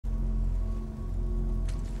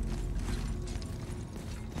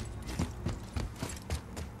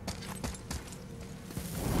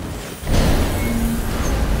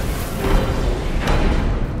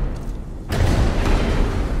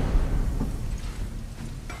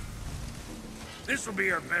This'll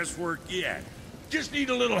be our best work yet. Just need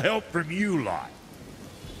a little help from you lot.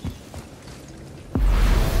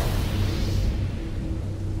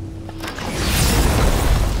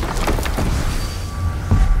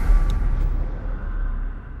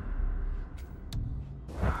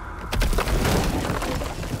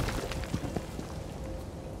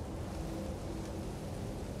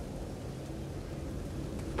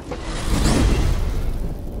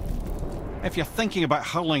 If you're thinking about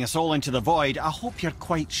hurling us all into the void, I hope you're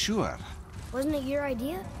quite sure. Wasn't it your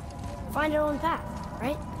idea? Find our own path,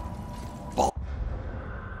 right?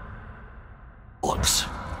 Bollocks.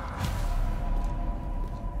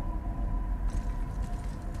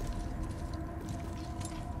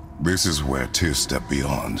 This is where Tyr stepped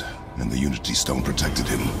beyond, and the Unity Stone protected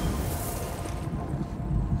him.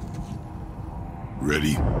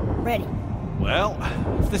 Ready? Ready. Well,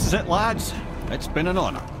 if this is it, lads, it's been an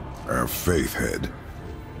honor. Our faith head.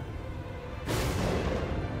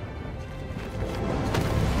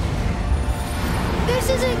 This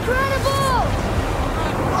is incredible!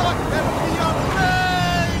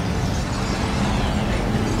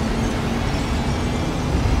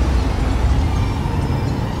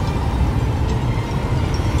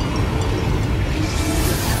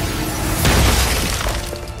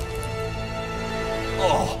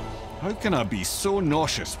 Oh, how can I be so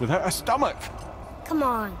nauseous without a stomach? Come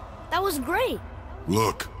on, that was great.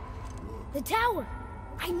 Look. The tower.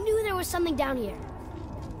 I knew there was something down here.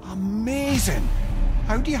 Amazing!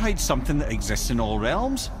 How do you hide something that exists in all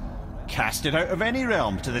realms? Cast it out of any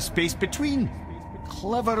realm to the space between.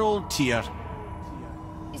 Clever old Tyr.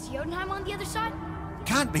 Is Jotunheim on the other side?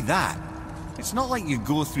 Can't be that. It's not like you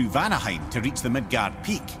go through Vanaheim to reach the Midgard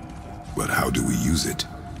Peak. But how do we use it?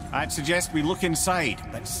 I'd suggest we look inside,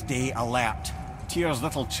 but stay alert. Tyr's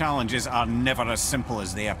little challenges are never as simple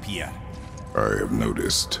as they appear. I have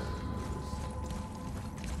noticed.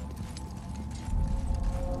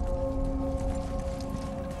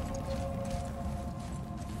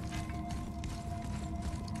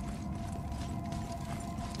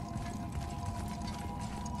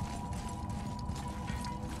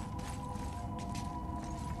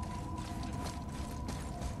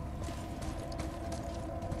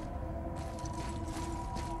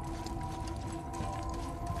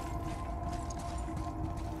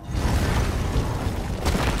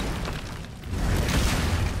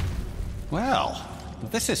 Well,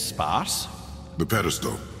 this is sparse. The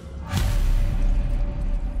pedestal.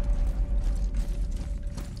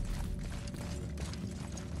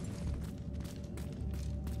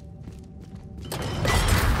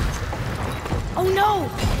 Oh no!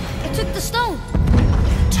 It took the stone!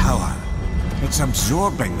 Tower. It's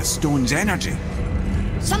absorbing the stone's energy.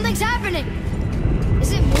 Something's happening!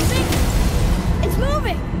 Is it moving? It's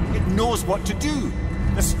moving! It knows what to do.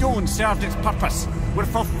 The stone served its purpose. We're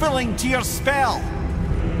fulfilling Tyr's spell.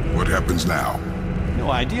 What happens now? No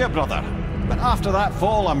idea, brother. But after that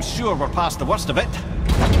fall, I'm sure we're past the worst of it.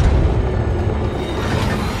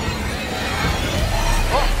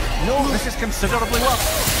 Oh, no, this is considerably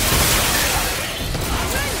worse.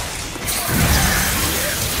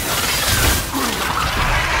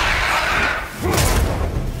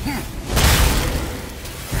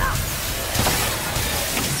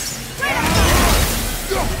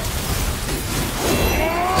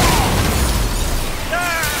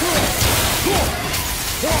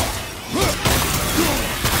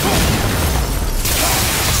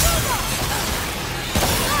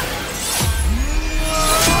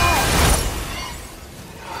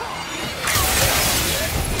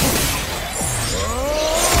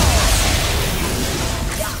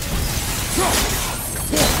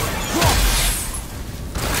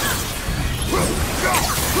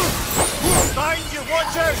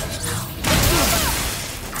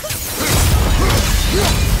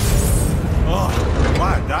 Oh,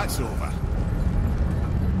 glad that's over.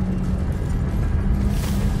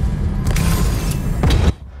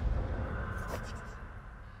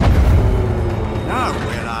 Now,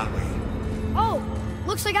 where are we? Oh,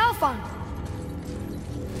 looks like Alphon.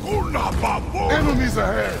 Enemies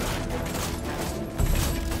ahead!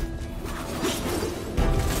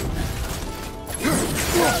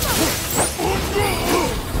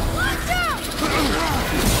 Watch out!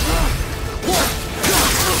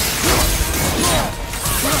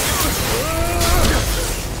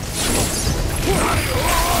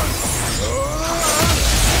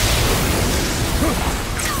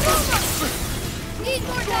 Need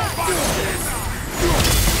more time!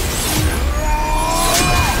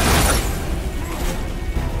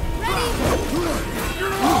 Ready?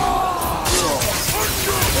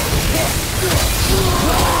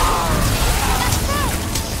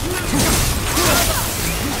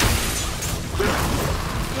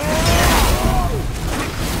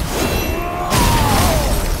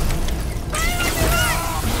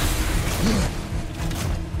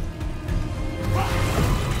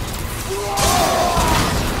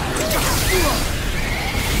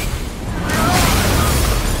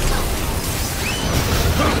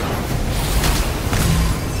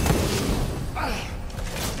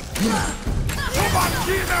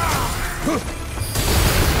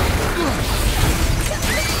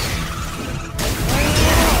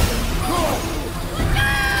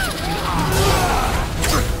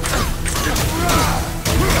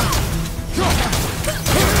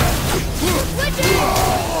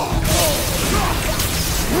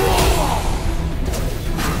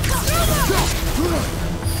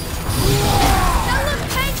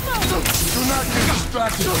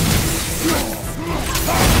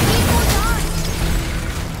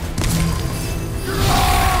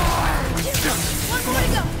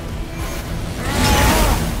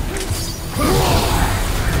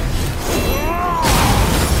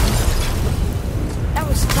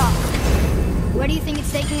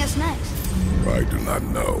 not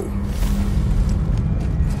know.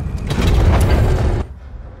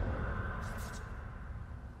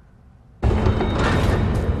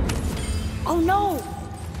 Oh no!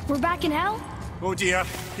 We're back in hell? Oh dear,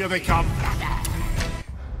 here they come.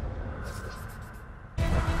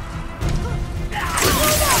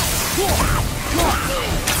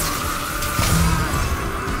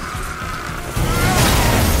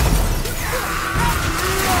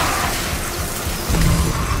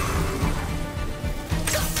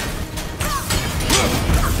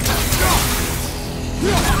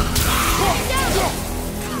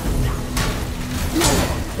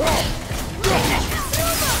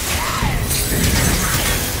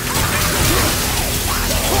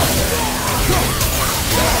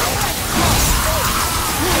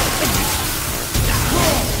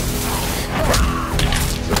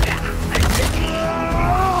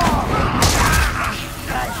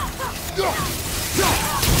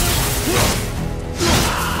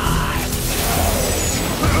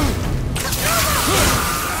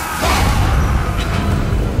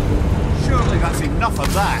 Surely that's enough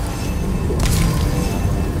of that.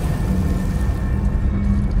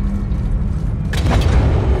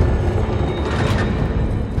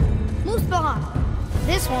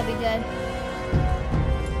 This won't be good.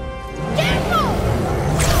 Careful!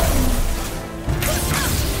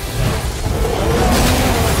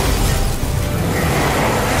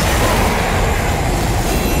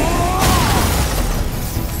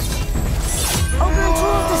 Open and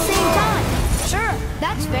tool at the same time. Sure,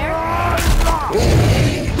 that's fair.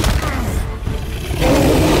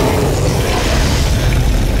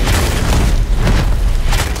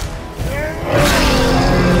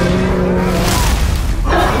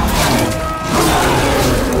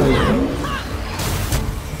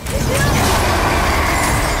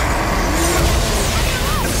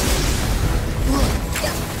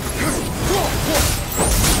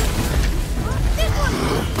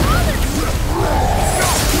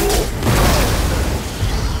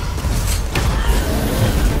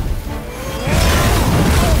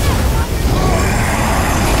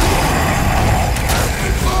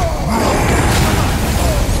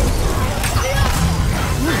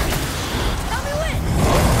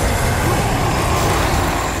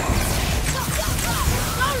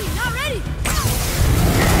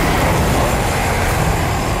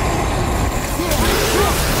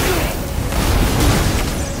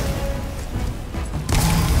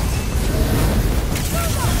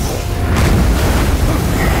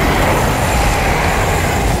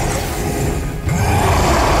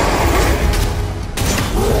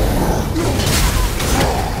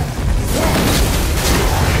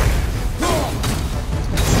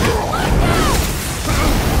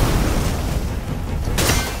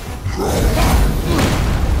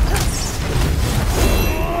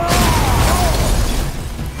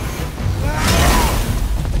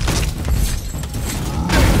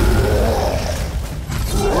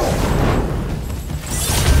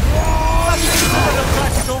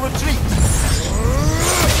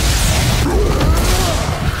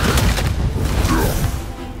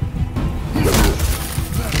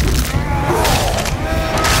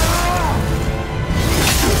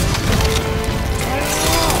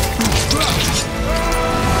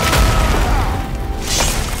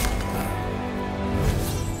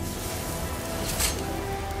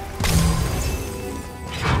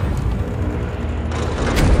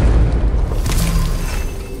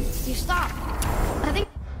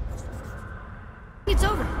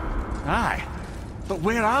 Aye, but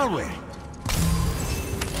where are we?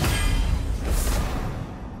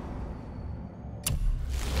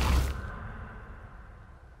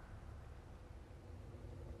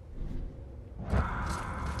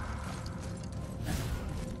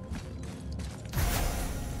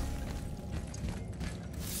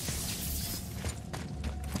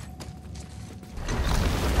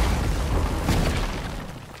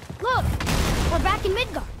 Look! We're back in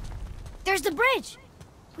Midgard. There's the bridge.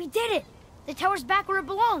 We did it. The tower's back where it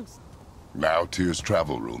belongs. Now Tyr's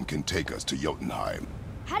travel room can take us to Jotunheim.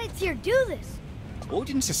 How did Tyr do this?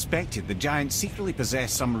 Odin suspected the giant secretly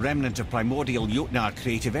possessed some remnant of primordial Jotnar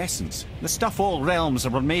creative essence, the stuff all realms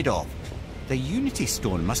were made of. The Unity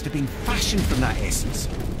Stone must have been fashioned from that essence.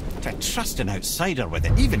 To trust an outsider with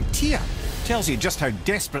it, even Tyr, tells you just how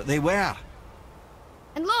desperate they were.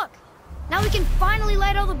 And look! Now we can finally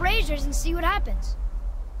light all the braziers and see what happens.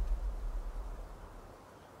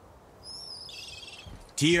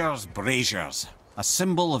 Tyr's braziers, a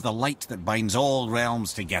symbol of the light that binds all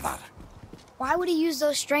realms together. Why would he use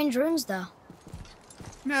those strange runes, though?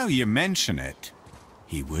 Now you mention it,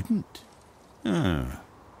 he wouldn't.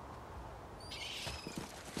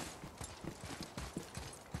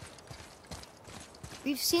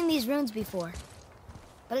 We've seen these runes before,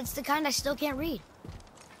 but it's the kind I still can't read.